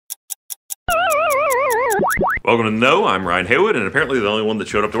Welcome to Know. I'm Ryan Haywood, and apparently the only one that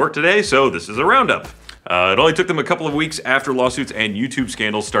showed up to work today, so this is a roundup. It only took them a couple of weeks after lawsuits and YouTube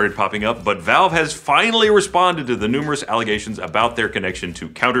scandals started popping up, but Valve has finally responded to the numerous allegations about their connection to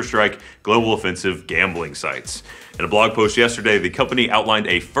Counter-Strike global offensive gambling sites. In a blog post yesterday, the company outlined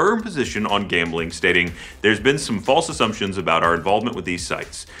a firm position on gambling, stating, "There's been some false assumptions about our involvement with these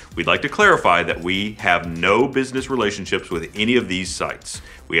sites. We'd like to clarify that we have no business relationships with any of these sites.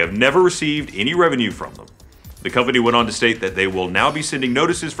 We have never received any revenue from them." The company went on to state that they will now be sending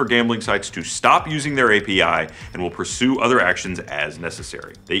notices for gambling sites to stop using their API and will pursue other actions as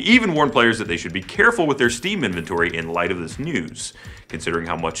necessary. They even warned players that they should be careful with their Steam inventory in light of this news. Considering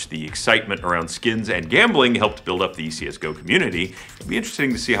how much the excitement around skins and gambling helped build up the CSGO community, it'll be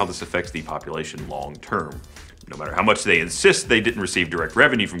interesting to see how this affects the population long term. No matter how much they insist they didn't receive direct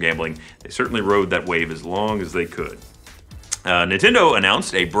revenue from gambling, they certainly rode that wave as long as they could. Nintendo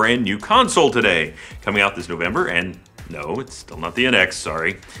announced a brand new console today, coming out this November, and no, it's still not the NX,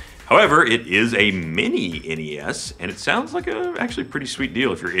 sorry. However, it is a mini NES, and it sounds like a actually pretty sweet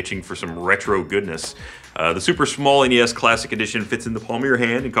deal if you're itching for some retro goodness. The super small NES Classic Edition fits in the palm of your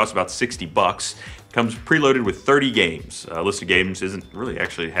hand and costs about $60. Comes preloaded with 30 games. A list of games isn't really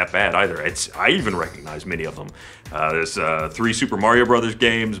actually half bad either. I even recognize many of them. There's 3 Super Mario Brothers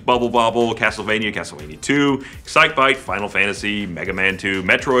games, Bubble Bobble, Castlevania, Castlevania 2, Excitebike, Final Fantasy, Mega Man 2,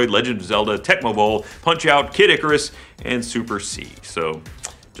 Metroid, Legend of Zelda, Tecmo Bowl, Punch-Out, Kid Icarus, and Super C. So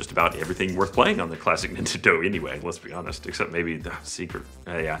just about everything worth playing on the classic Nintendo anyway, let's be honest, except maybe the secret.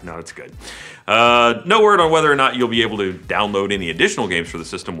 Yeah, no, it's good. No word on whether or not you'll be able to download any additional games for the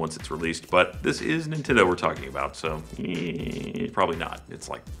system once it's released, but this is Nintendo we're talking about, so probably not. It's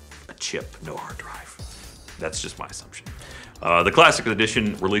like a chip, no hard drive. That's just my assumption. The Classic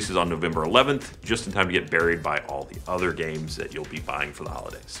Edition releases on November 11th, just in time to get buried by all the other games that you'll be buying for the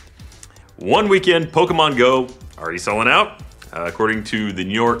holidays. One weekend, Pokemon Go already selling out. According to the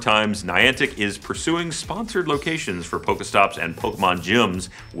New York Times, Niantic is pursuing sponsored locations for Pokestops and Pokemon gyms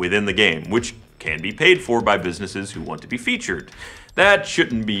within the game, which can be paid for by businesses who want to be featured. That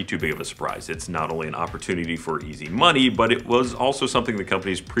shouldn't be too big of a surprise. It's not only an opportunity for easy money, but it was also something the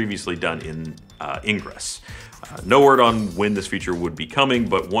company's previously done in Ingress. No word on when this feature would be coming,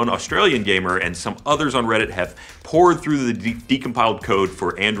 but one Australian gamer and some others on Reddit have poured through the decompiled code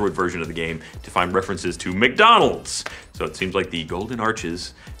for Android version of the game to find references to McDonald's. So it seems like the Golden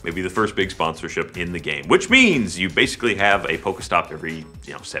Arches may be the first big sponsorship in the game, which means you basically have a Pokestop every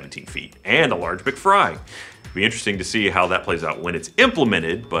 17 feet and a large McFry. It'll be interesting to see how that plays out when it's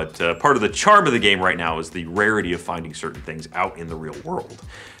implemented, but part of the charm of the game right now is the rarity of finding certain things out in the real world.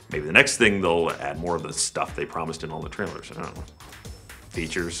 Maybe the next thing they'll add more of the stuff they promised in all the trailers. I don't know.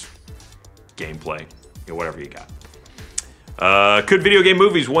 Features, gameplay, whatever you got. Could video game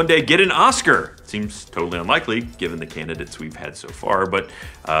movies one day get an Oscar? Seems totally unlikely, given the candidates we've had so far, but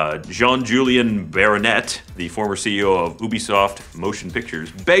Jean-Julien Baronet, the former CEO of Ubisoft Motion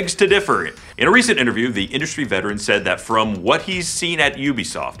Pictures, begs to differ. In a recent interview, the industry veteran said that from what he's seen at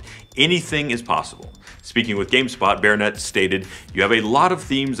Ubisoft, anything is possible. Speaking with GameSpot, Baronet stated, "You have a lot of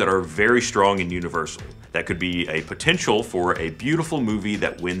themes that are very strong and universal. That could be a potential for a beautiful movie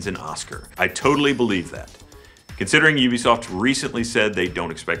that wins an Oscar. I totally believe that." Considering Ubisoft recently said they don't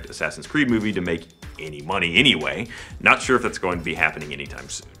expect Assassin's Creed movie to make any money anyway, not sure if that's going to be happening anytime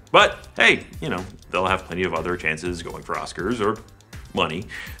soon. But hey, they'll have plenty of other chances going for Oscars or money,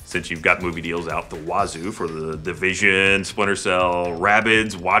 since you've got movie deals out the wazoo for The Division, Splinter Cell,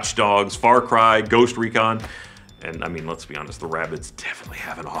 Rabbids, Watch Dogs, Far Cry, Ghost Recon, and I mean, let's be honest, the Rabbids definitely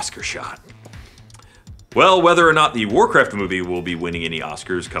have an Oscar shot. Well, whether or not the Warcraft movie will be winning any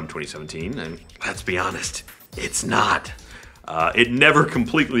Oscars come 2017, and let's be honest, it's not. It never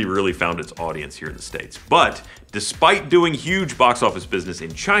completely really found its audience here in the States, but despite doing huge box office business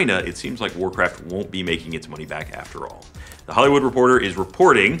in China, it seems like Warcraft won't be making its money back after all. The Hollywood Reporter is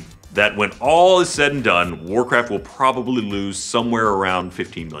reporting that when all is said and done, Warcraft will probably lose somewhere around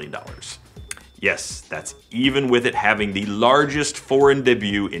 $15 million. Yes, that's even with it having the largest foreign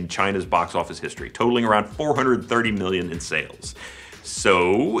debut in China's box office history, totaling around $430 million in sales.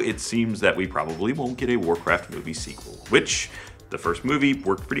 So it seems that we probably won't get a Warcraft movie sequel, which the first movie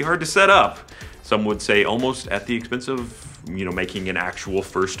worked pretty hard to set up. Some would say almost at the expense of, making an actual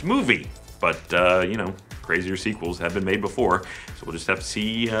first movie. But, crazier sequels have been made before, so we'll just have to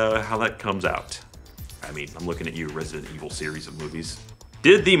see how that comes out. I mean, I'm looking at you, Resident Evil series of movies.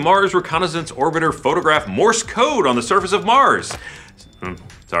 Did the Mars Reconnaissance Orbiter photograph Morse code on the surface of Mars?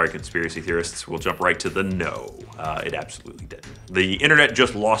 Sorry, conspiracy theorists, we'll jump right to the no. It absolutely didn't. The internet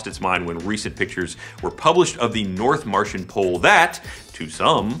just lost its mind when recent pictures were published of the North Martian pole that, to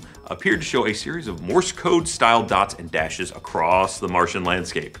some, appeared to show a series of Morse code style dots and dashes across the Martian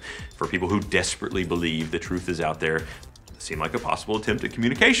landscape. For people who desperately believe the truth is out there, it seemed like a possible attempt at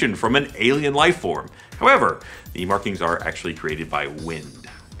communication from an alien life form. However, the markings are actually created by wind,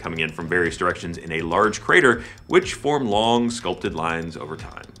 coming in from various directions in a large crater, which form long sculpted lines over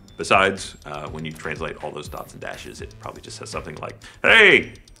time. Besides, when you translate all those dots and dashes, it probably just says something like,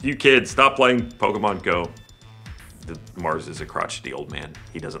 "Hey, you kids, stop playing Pokemon Go." Mars is a crotchety old man.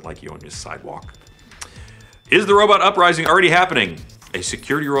 He doesn't like you on his sidewalk. Is the robot uprising already happening? A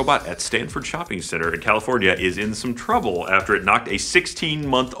security robot at Stanford Shopping Center in California is in some trouble after it knocked a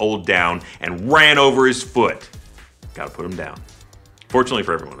 16-month-old down and ran over his foot. Gotta put him down. Fortunately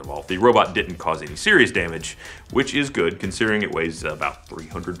for everyone involved, the robot didn't cause any serious damage, which is good considering it weighs about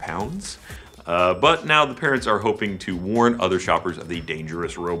 300 pounds. But now the parents are hoping to warn other shoppers of the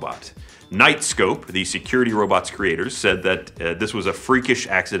dangerous robot. Nightscope, the security robot's creators, said that this was a freakish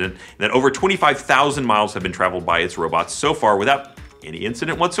accident and that over 25,000 miles have been traveled by its robots so far without any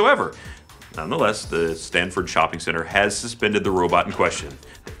incident whatsoever. Nonetheless, the Stanford Shopping Center has suspended the robot in question.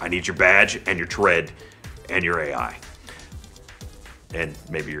 I need your badge and your tread and your AI. And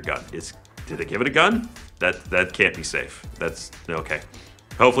maybe your gun. Did they give it a gun? That can't be safe. That's okay.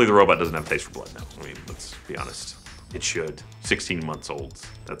 Hopefully the robot doesn't have a taste for blood now. I mean, let's be honest. It should. 16 months old.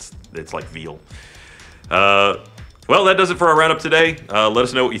 It's like veal. Well, that does it for our roundup today. Let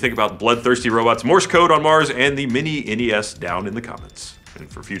us know what you think about bloodthirsty robots, Morse code on Mars, and the mini NES down in the comments. And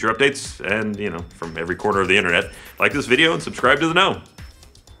for future updates, and from every corner of the internet, like this video and subscribe to the Know.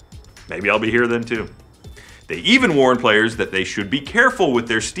 Maybe I'll be here then too. They even warn players that they should be careful with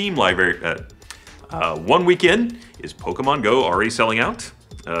their Steam library. 1 week in, is Pokemon Go already selling out?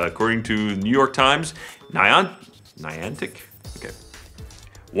 According to New York Times, Niantic? Okay.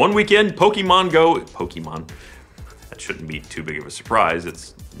 1 week in, Pokemon Go. That shouldn't be too big of a surprise.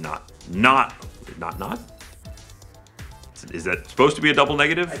 It's not. Is that supposed to be a double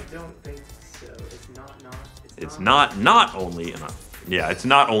negative? I don't think so. It's not. It's not only an. Yeah, it's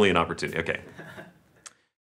not only an opportunity. Okay.